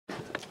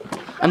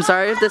I'm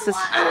sorry if this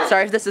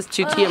is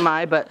too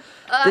TMI, but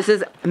this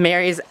is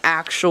Mary's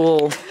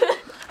actual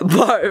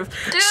barf.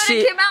 Dude,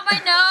 it came out my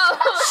nose.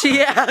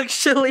 She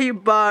actually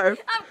barfed.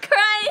 I'm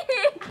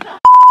crying.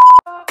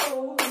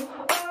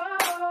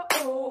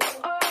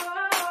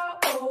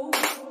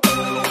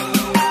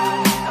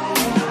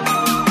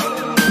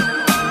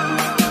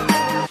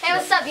 Hey,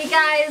 what's up, you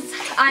guys?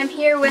 I'm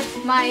here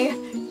with my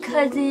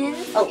cousin.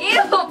 Oh.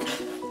 Ew.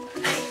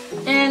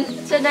 And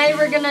today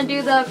we're gonna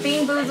do the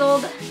Bean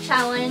Boozled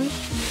challenge.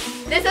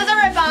 This is a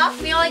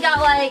ripoff. We only got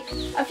like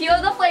a few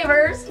of the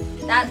flavors.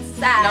 That's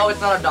sad. No,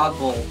 it's not a dog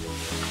bowl.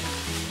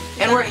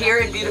 And we're here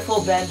in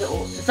beautiful Bend,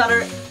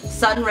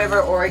 Sun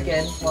River,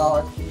 Oregon.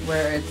 Well,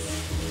 where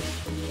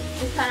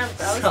it's kind of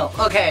gross. so,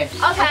 okay.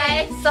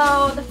 Okay,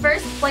 so the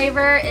first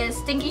flavor is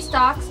Stinky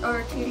Socks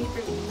or Tutti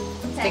Frutti.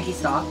 Okay. Stinky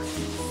socks.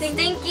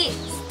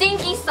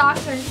 Stinky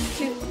Socks or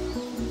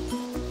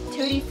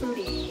Tutti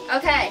Frutti.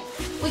 Okay,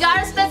 we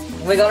gotta spit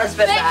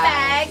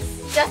bags.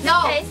 Just in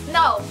case.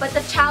 No, but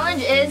the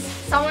challenge is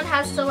someone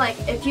has to, like,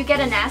 if you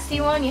get a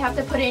nasty one, you have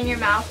to put it in your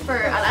mouth for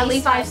at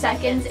least 5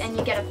 seconds and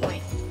you get a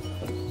point.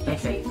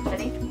 Okay.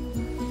 Ready? You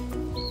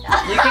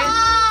can't.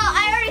 Oh,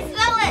 I already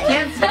smell it. You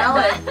can't smell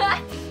it.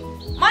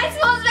 Mine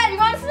smells bad. You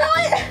want to smell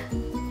it?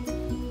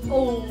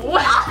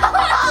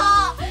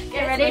 Oh.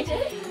 Get ready?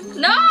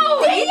 No. Oh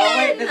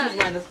wait, this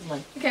is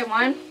mine. Okay,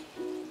 1,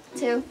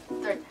 2,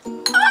 3. Oh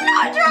no,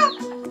 I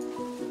dropped.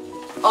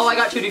 Oh, I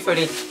got Tutti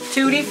Frutti.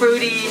 Tutti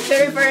Frutti.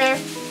 Tutti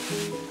Frutti.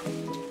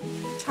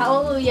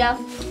 Hallelujah.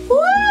 Woo!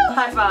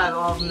 High five.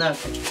 Oh no.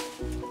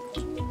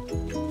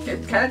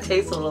 It kind of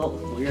tastes a little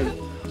weird.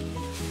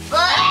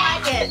 I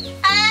like it.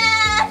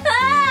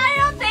 I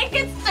don't think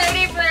it's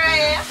Tutti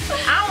Frutti.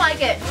 I don't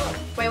like it.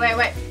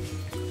 Wait.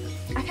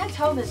 I can't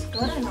tell if it's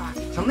good or not.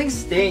 Something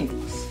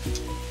stinks.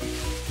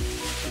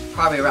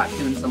 Probably a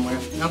raccoon somewhere.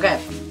 Okay,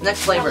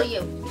 next flavor. Probably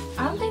you. I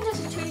don't think this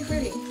is Tutti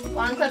Frutti.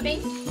 Lawn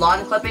clippings?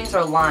 Lawn clippings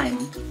or lime?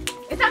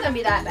 It's not gonna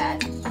be that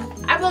bad.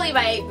 I believe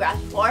I ate grass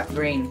before.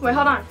 Green. Wait,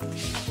 hold on.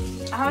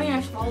 I haven't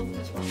even swallowed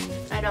this one.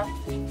 I know.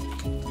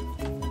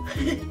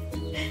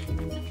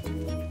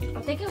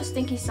 I think it was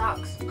Stinky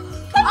Socks.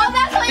 Oh,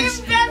 that's what your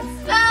breath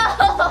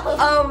smells!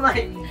 Oh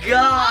my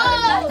god! Oh,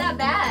 it's not that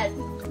bad.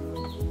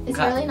 It's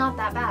Okay. really not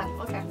that bad.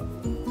 Okay.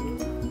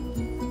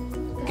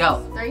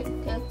 Go. 3, 2,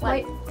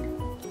 1.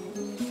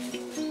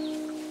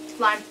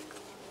 Lime.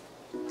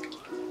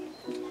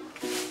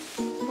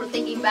 We're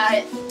thinking about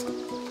it.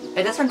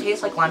 It doesn't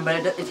taste like lime, but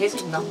it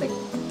tastes like nothing.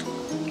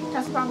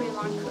 That's probably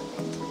lawn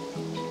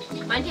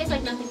clipping. Mine tastes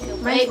like nothing too.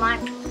 Mine's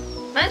lime.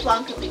 Mine's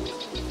lawn clipping.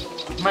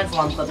 Mine's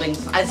lawn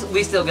clippings.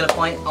 We still get a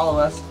point, all of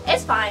us.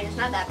 It's fine. It's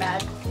not that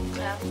bad.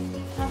 Yeah.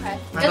 Okay.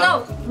 I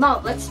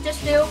No. Let's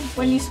just do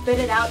when you spit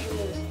it out, you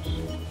lose.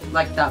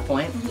 Like that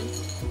point.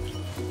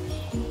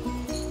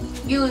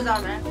 You lose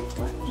automatically.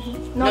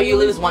 What? No, you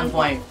lose 1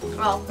 point.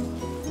 Oh.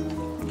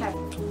 Okay.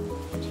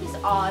 She's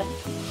odd.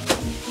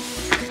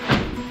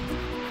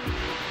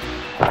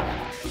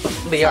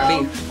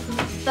 BRB. So,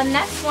 the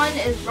next one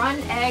is run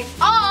egg.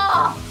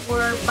 Oh!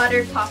 Or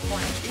buttered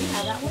popcorn. Do you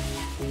have that one?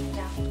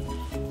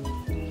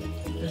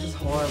 This is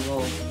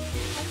horrible.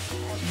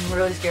 I'm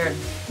really scared.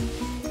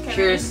 Okay,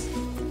 Cheers.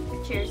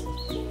 ready? Cheers.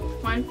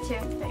 1, 2, 3.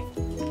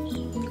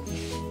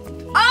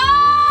 Oh!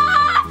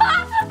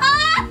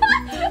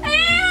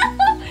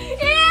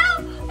 Ew!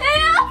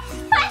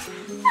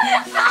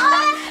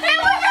 It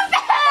was a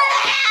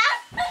bad.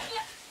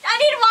 I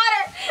need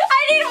water.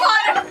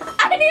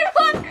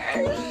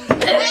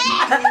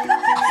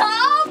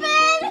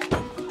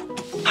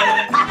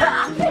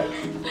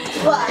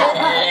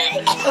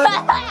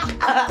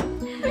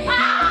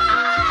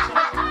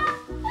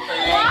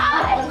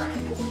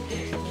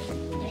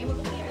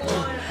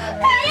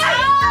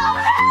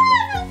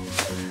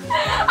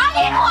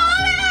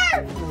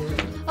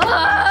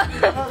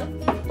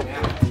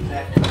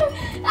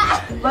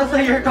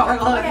 Leslie, your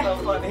gargle is so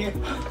funny.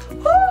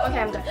 Okay,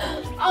 I'm done.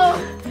 Oh.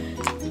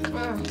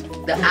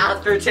 The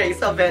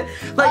aftertaste of it.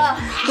 Like,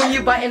 when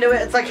you bite into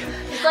it, it's like...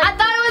 I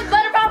thought it was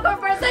butter popcorn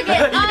for a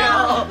second.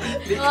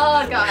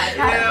 Oh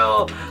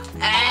god. Ew.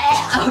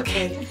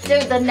 Okay.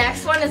 Dude, the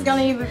next one is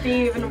gonna be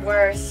even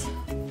worse.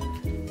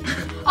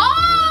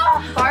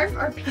 Oh! Barf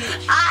or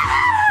peach? I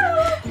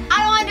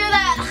don't want to do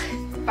that.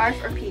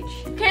 Barf or peach?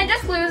 Can I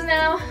just lose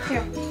now?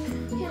 Here.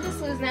 Can I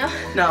just lose now?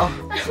 No.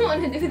 I don't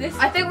want to do this.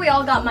 I think we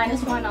all got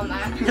 -1 on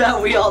that. Yeah,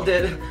 we all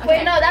did. Okay.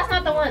 Wait, no, that's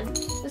not the one.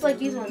 It's like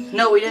these ones.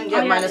 No, we didn't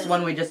get yeah,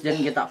 -1, we just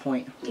didn't get that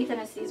point. Ethan,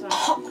 it's these ones.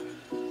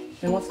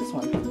 Then what's this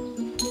one?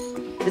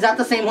 Is that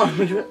the same one?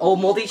 Oh,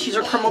 moldy cheese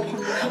or caramel?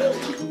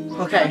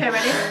 Okay. Okay,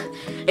 ready?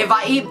 If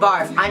I eat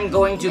barf, I'm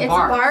going to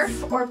barf.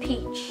 It's barf or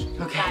peach.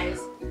 Okay. Guys,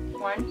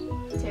 1,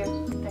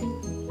 2, 3.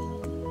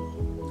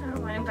 I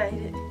don't want to bite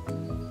it.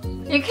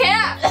 You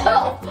can't.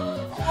 Oh.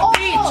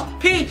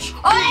 Peach.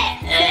 Oh.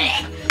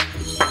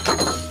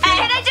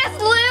 And I just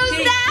lose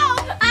Peach. now.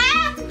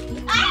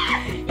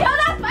 Yo,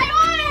 that's my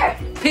water.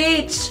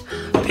 Peach.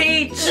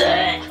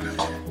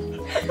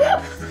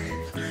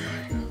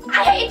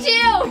 I hate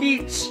you.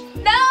 Peach.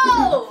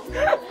 No.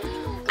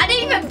 I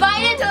didn't even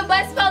bite into it,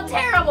 but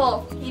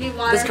trouble. You need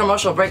water. This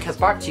commercial break has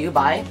brought to you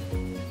by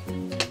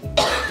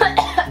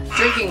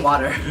drinking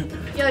water.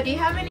 Yo, do you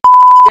have any?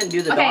 Didn't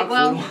do the Okay, dog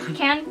well, food.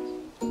 canned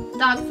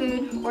dog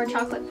food or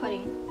chocolate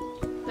pudding.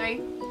 3,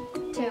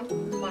 2,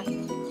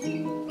 1.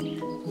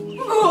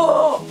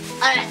 Oh.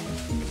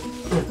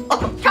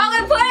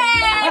 Chocolate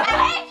pudding! I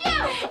hate you!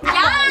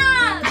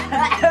 Yum!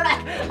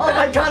 Oh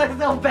my god, it's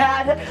so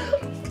bad.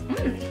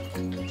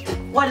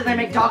 Why do they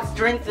make dogs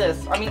drink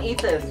this? I mean,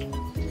 eat this.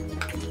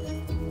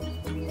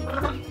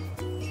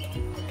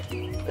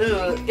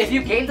 Ugh, if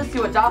you gave this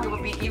to a dog, it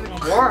would be even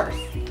worse.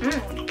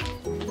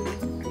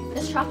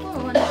 This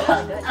chocolate one is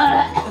really good.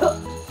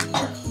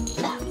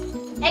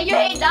 Hey, you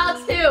hate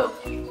dogs too!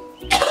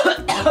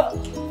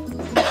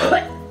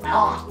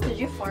 Did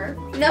you fart?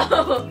 No!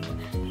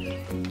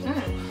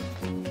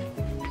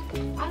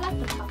 I like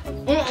the chocolate.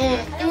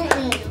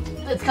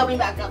 It's coming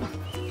back up.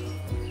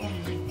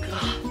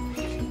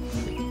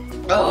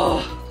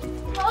 Oh.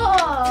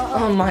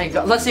 Oh my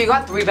god. Let's see, you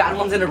got 3 bad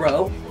ones in a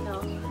row.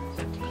 No.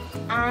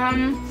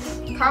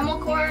 Caramel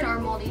corn or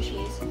moldy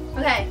cheese.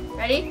 Okay,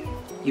 ready?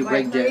 You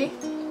rigged it.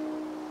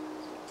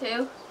 3,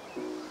 2,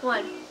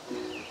 1.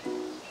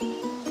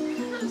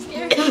 I'm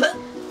scared.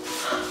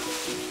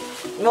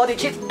 Moldy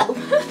cheese.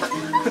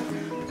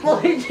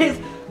 Moldy cheese.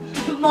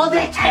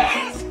 Moldy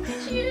cheese.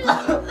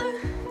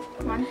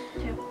 1,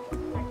 2.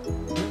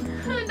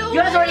 You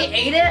guys already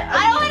ate it?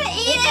 I don't want to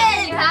eat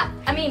it. You have.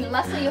 I mean,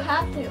 Leslie, you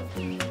have to. 1.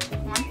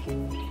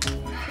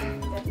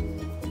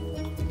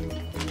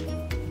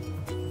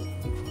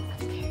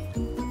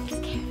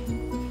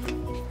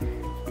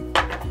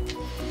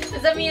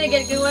 Does that mean I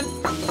get a good one?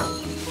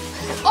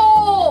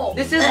 Oh!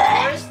 This is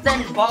worse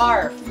than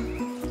barf.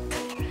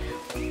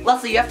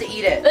 Leslie, you have to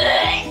eat it.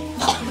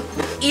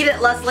 Eat it,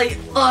 Leslie.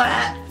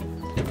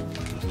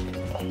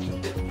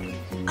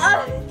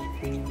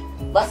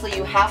 Leslie,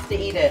 you have to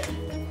eat it.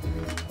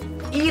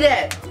 Eat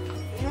it.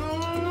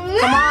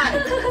 Come on.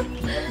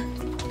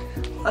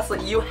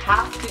 Leslie, you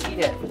have to eat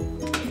it.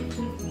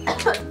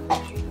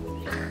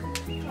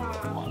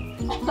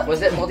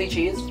 Was it moldy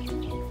cheese?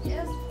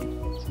 Yes.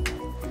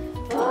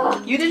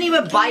 You didn't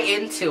even bite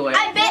into it.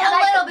 I bit a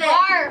little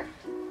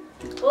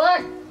bit.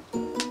 Look.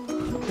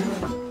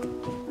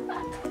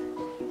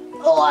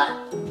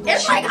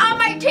 It's like on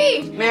my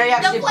teeth. Mary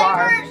actually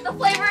barfed. The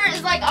flavor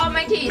is like on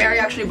my teeth. Mary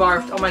actually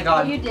barfed. Oh my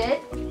god. You did?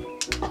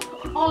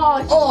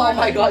 Oh, Oh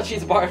my god,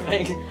 she's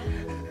barfing.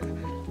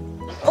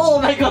 Oh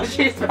my god,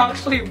 she's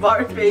actually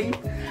barfing.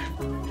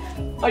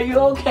 Are you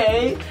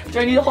okay? Do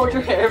I need to hold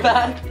your hair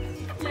back?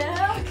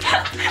 Yeah.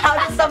 How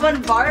did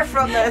someone barf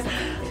from this?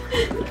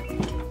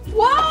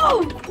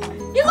 Whoa!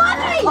 You love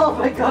me! Oh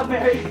my god,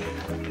 Mary.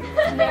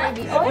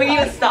 We need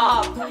to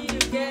stop.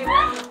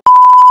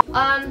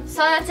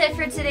 So that's it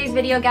for today's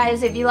video,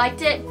 guys. If you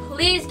liked it,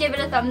 please give it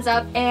a thumbs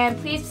up and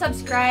please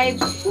subscribe.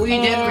 We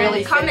didn't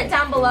really comment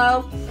down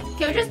below.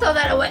 Can we just throw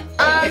that away?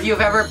 If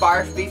you've ever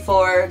barfed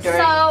before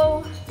during...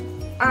 So,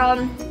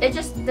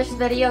 this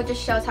video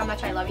just shows how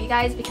much I love you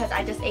guys because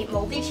I just ate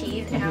moldy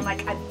cheese and I'm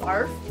like, I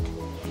barfed.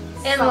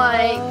 And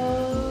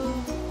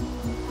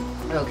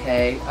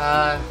Okay,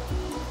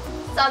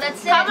 so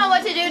that's it. Comment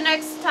what to do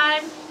next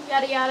time,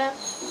 yada yada,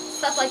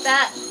 stuff like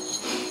that.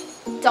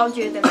 Don't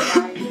do this,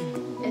 guys.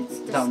 It's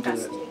disgusting. Don't do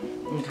it.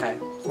 Okay,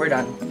 we're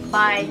done.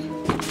 Bye.